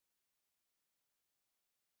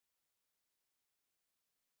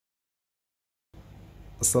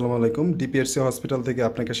আসসালামু আলাইকুম। DPRC hospital থেকে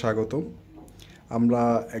আপনাকে স্বাগতম। আমরা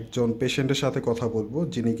একজন পেশেন্টের সাথে কথা বলবো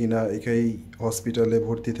যিনি কিনা এই হসপিটালে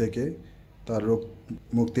ভর্তি থেকে তার রোগ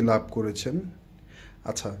মুক্তি লাভ করেছেন।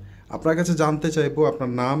 আচ্ছা, আপনার কাছে জানতে চাইবো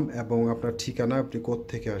আপনার নাম এবং আপনার ঠিকানা, আপনি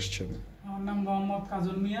কোত্থেকে আসছেন? আমার নাম মোহাম্মদ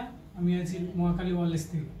কাজল মিয়া। আমি আছি মহাখালী ওয়ারলেস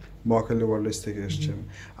থেকে। মহাখালী ওয়ার্ল্ডস থেকে এসেছেন।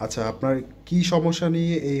 আচ্ছা, আপনার কি সমস্যা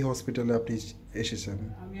নিয়ে এই হসপিটালে আপনি এসেছেন?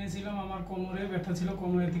 আমি এসেছিলাম, আমার কোমরে ব্যথা ছিল,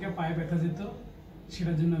 কোমরের থেকে পায়ে ব্যথা যেত,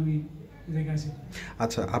 সেটার জন্য আমি দেখে আসি।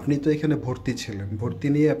 আচ্ছা, আপনি তো এখানে ভর্তি ছিলেন, ভর্তি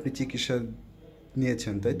নিয়ে আপনি চিকিৎসা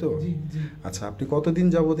নিয়েছেন, তাই তো? জি জি আচ্ছা, আপনি কতদিন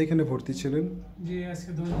যাবত এখানে ভর্তি ছিলেন? জি,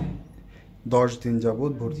 আজকে 10 দিন। 10 দিন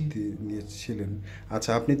যাবত জি ভর্তি নিয়েছিলেন।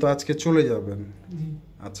 আচ্ছা, আপনি তো আজকে চলে যাবেন। জি।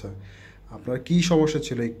 আচ্ছা, আপনার কি সমস্যা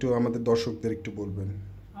ছিল একটু আমাদের দর্শকদের একটু বলবেন?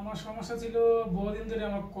 আমার সমস্যা ছিল বহুদিন ধরে,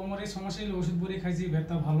 আমার কোমরের সমস্যা ছিল, ওষুধ বড়ি খাইছি,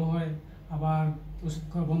 ব্যথা ভালো হয়, আবার ওষুধ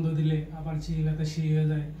খাওয়া বন্ধ দিলে আবার সেই ব্যথা সেই হয়ে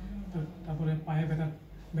যায়। তারপরে পায়ে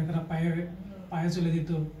ব্যথাটা পায়ে পায়ে চলে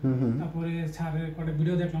যেত। হুম হুম তারপরে স্যারের কটা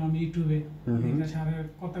ভিডিও দেখলাম আমি ইউটিউবে। হুম। স্যারের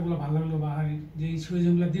কথাগুলো ভালো লাগলো, বা যে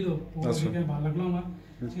সুযোগগুলো দিল আচ্ছা ভালো লাগলো আমার।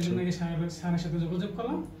 সেই জন্য নাকি স্যারের সাথে যোগাযোগ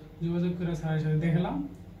করলাম, যোগাযোগ করে স্যারের সাথে দেখালাম।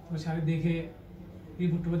 তো স্যার দেখে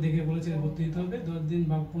রিপোর্ট দেখে বলেছে ভর্তি দিতে হবে, 10 দিন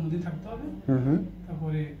বা 15 দিন থাকতে হবে। হুম হুম।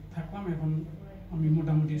 তারপরে থাকলাম, এখন আমি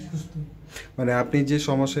মোটামুটি সুস্থ। মানে আপনি যে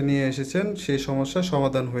সমস্যা নিয়ে এসেছেন সেই সমস্যার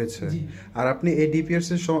সমাধান হয়েছে। জি। আর আপনি এই ডিপিএস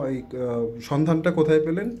এর সন্ধানটা কোথায়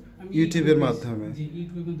পেলেন? আমি ইউটিউবের পেয়েছি। মাধ্যমে। জি,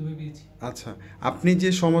 ইউটিউবের মাধ্যমে পেয়েছি। আচ্ছা, আপনি যে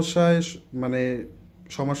সমস্যায় মানে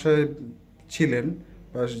সমস্যায় ছিলেন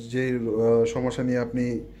বা যে সমস্যা নিয়ে আপনি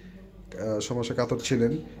সমস্যা কাতর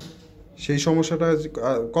ছিলেন, সেই সমস্যাটা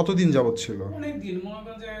কতদিন যাবৎ ছিল? অনেক দিন, মনে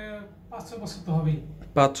করেন যে 5-6 বছর তো হবেই।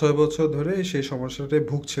 5-6 বছর ধরে সেই সমস্যাটায়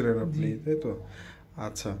ভুগছিলেন আপনি, জি। তাই তো?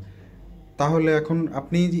 আচ্ছা, তাহলে এখন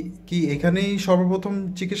আপনি কি এখানেই সর্বপ্রথম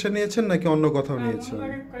চিকিৎসা নিয়েছেন নাকি অন্য কোথাও না, অন্য নিয়েছেন?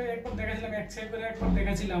 জায়গায় একবার দেখাছিলাম, এক সাইড করে একবার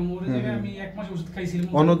দেখাছিলাম, ওর হুম জায়গায় হুম। আমি 1 মাস ওষুধ খাইছিলাম।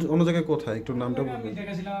 অন্য অন্য জায়গায় কোথায় একটু অন্য নামটা জায়গায় আমি বলবেন?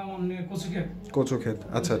 দেখাছিলাম অন্য কচুক্ষেত। কচুক্ষেত,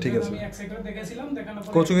 আচ্ছা ঠিক আছে। আমি এক সাইড করে দেখাছিলাম, দেখানোর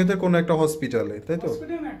পরে কচুক্ষেতের কোনো একটা হসপিটালে, তাই তো?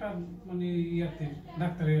 হসপিটাল একটা মানে ইয়াতে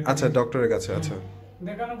ডাক্তারের আচ্ছা, ডক্টরের কাছে, হ্যাঁ। আচ্ছা।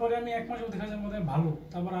 দেখানোর পরে আমি 1 মাস দেখাছিলাম, মধ্যে ভালো,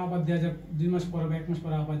 তারপর আবার দেওয়া যাক 2 মাস পরে বা 1 মাস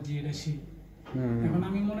পরে আবার যে এটা সে। হুম এখন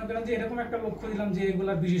আমি মনে করেন যে এরকম একটা লক্ষ্য দিলাম যে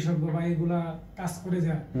এগুলা বিশেষজ্ঞ বা এগুলা কাজ করে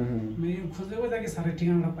যায়, হুম হুম আমি খুঁজে দেখি স্যারের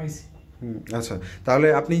ঠিকানাটা পাইছি। হুম। আচ্ছা, তাহলে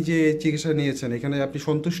আপনি যে চিকিৎসা নিয়েছেন এখানে আপনি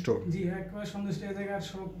সন্তুষ্ট? জি, একেবারে সন্তুষ্ট। এই জায়গার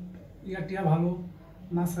সব টিয়া ভালো,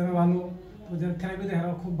 নার্সারা ভালো, তো যারা থেরাপি দেয়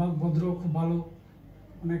এরাও খুব ভদ্র, খুব ভালো,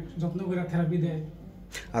 অনেক যত্ন করে থেরাপি দেয়।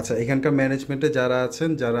 আচ্ছা, এখানকার ম্যানেজমেন্টে যারা আছেন,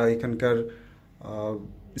 যারা এখানকার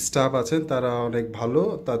স্টাফ আছেন তারা অনেক ভালো,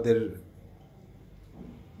 তাদের।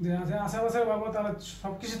 যে আছে আশেপাশের বাবা, তারা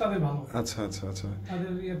সবকিছু তাদের ভালো, আচ্ছা আচ্ছা আচ্ছা।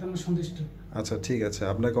 তাদের ইয়েতে আমরা সন্তুষ্ট। আচ্ছা ঠিক আছে,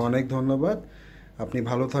 আপনাকে অনেক ধন্যবাদ। আপনি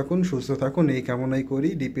ভালো থাকুন, সুস্থ থাকুন, এই কামনাই করি।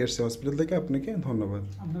 ডিপিআরসি হসপিটাল থেকে আপনাকে ধন্যবাদ।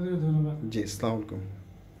 আপনাদেরও ধন্যবাদ। জি, আসসালামু আলাইকুম।